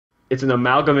it's an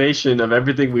amalgamation of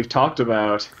everything we've talked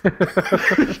about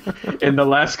in the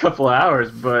last couple of hours.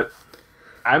 But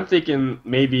I'm thinking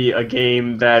maybe a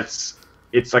game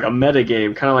it's like a meta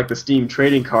game, kind of like the Steam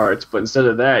trading cards, but instead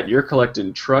of that, you're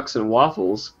collecting trucks and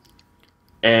waffles,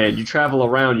 and you travel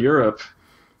around Europe,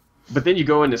 but then you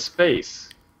go into space.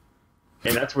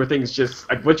 And that's where things just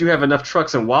like once you have enough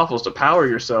trucks and waffles to power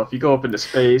yourself, you go up into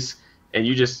space and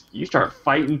you start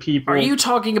fighting people. Are you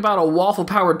talking about a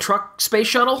waffle-powered truck space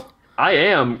shuttle? I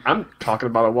am. I'm talking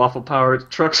about a waffle-powered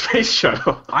truck space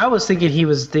shuttle. I was thinking he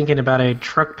was thinking about a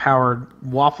truck-powered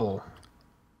waffle.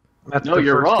 That's No,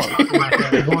 you're wrong.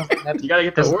 You gotta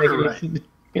get the order right.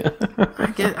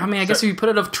 I guess if you put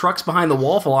enough trucks behind the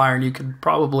waffle iron, you could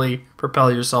probably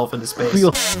propel yourself into space.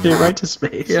 You'll get right to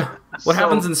space. Yeah. What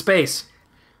happens in space?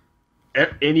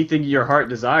 Anything your heart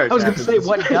desires. I was going to say,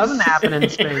 what doesn't happen in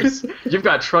space? You've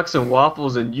got trucks and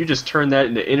waffles, and you just turn that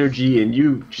into energy, and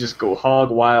you just go hog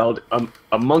wild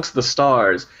amongst the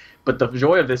stars. But the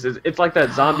joy of this is, it's like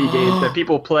that zombie game that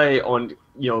people play on,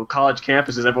 college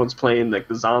campuses. Everyone's playing like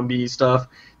the zombie stuff,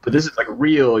 but this is like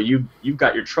real. You've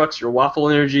got your trucks, your waffle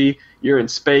energy. You're in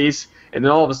space, and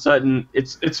then all of a sudden,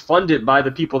 it's funded by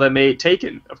the people that made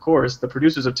Taken. Of course, the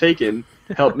producers of Taken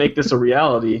helped make this a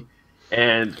reality,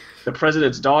 and the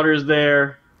president's daughter is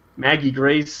there, Maggie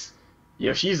Grace.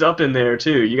 She's up in there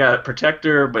too. You got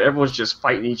Protector, but everyone's just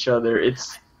fighting each other.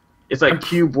 It's like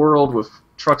Cube World with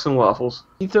trucks and waffles.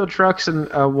 You throw trucks and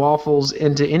waffles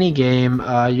into any game,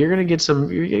 you're gonna get some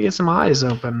eyes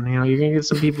open. You're gonna get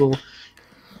some people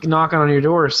knocking on your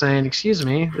door saying, "Excuse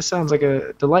me, this sounds like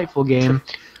a delightful game."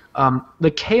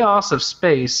 The chaos of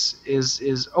space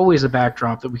is always a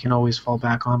backdrop that we can always fall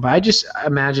back on. But I just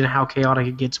imagine how chaotic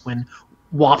it gets when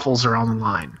waffles are on the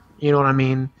line. You know what I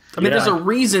mean? There's a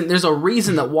reason. There's a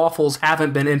reason that waffles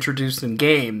haven't been introduced in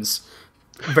games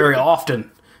very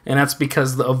often, and that's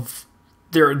because of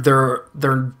they're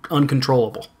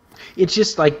uncontrollable. It's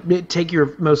just like take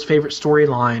your most favorite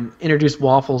storyline, introduce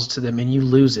waffles to them, and you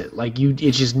lose it.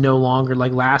 It's just no longer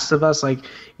like Last of Us.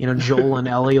 Joel and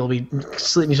Ellie will be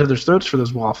slitting each other's throats for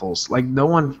those waffles. Like no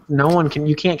one can.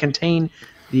 You can't contain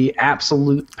the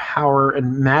absolute power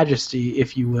and majesty,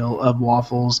 if you will, of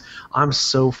waffles. I'm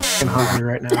so fucking hungry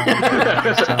right now.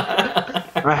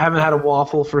 I haven't had a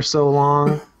waffle for so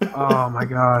long. Oh my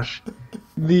gosh,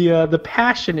 the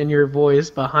passion in your voice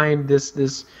behind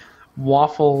this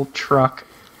waffle truck,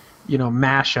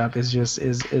 mashup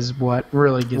is what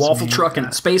really gets waffle me.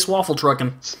 Truckin', space waffle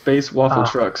truckin', space waffle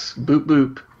trucks, boop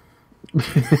boop.